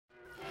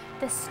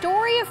The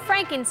story of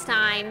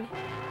Frankenstein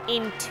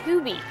in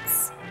 2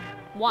 beats.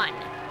 1.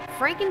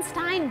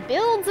 Frankenstein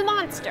builds a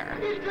monster.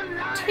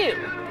 2.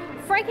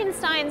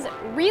 Frankenstein's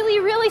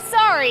really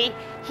sorry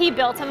he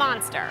built a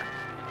monster.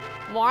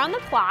 More on the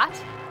plot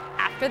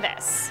after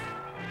this.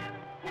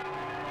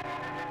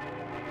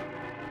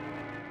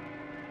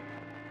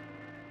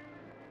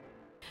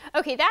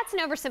 Okay, that's an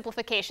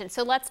oversimplification,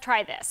 so let's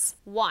try this.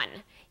 1.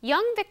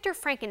 Young Victor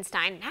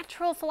Frankenstein,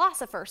 natural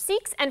philosopher,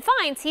 seeks and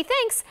finds, he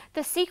thinks,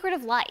 the secret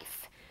of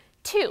life.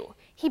 2.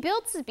 He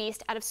builds his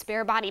beast out of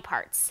spare body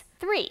parts.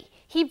 3.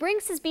 He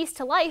brings his beast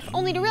to life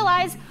only to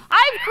realize,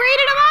 I've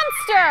created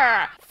a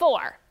monster!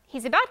 4.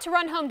 He's about to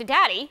run home to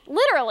Daddy,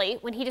 literally,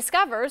 when he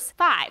discovers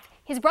 5.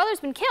 His brother's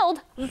been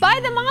killed by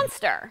the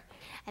monster.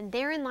 And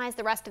therein lies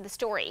the rest of the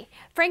story.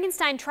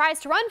 Frankenstein tries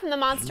to run from the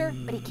monster,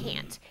 but he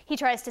can't. He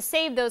tries to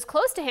save those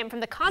close to him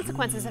from the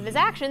consequences of his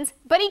actions,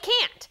 but he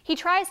can't. He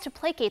tries to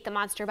placate the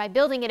monster by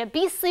building it a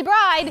beastly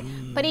bride,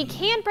 but he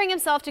can't bring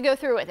himself to go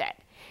through with it.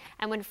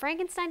 And when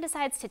Frankenstein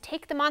decides to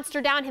take the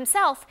monster down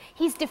himself,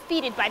 he's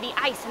defeated by the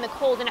ice and the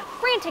cold in a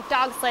frantic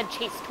dog sled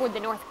chase toward the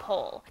North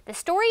Pole. The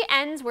story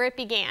ends where it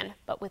began,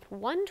 but with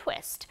one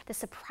twist: the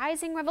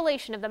surprising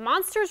revelation of the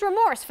monster's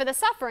remorse for the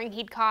suffering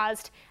he'd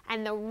caused,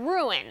 and the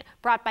ruin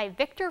brought by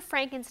Victor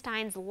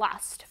Frankenstein's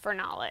lust for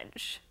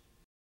knowledge.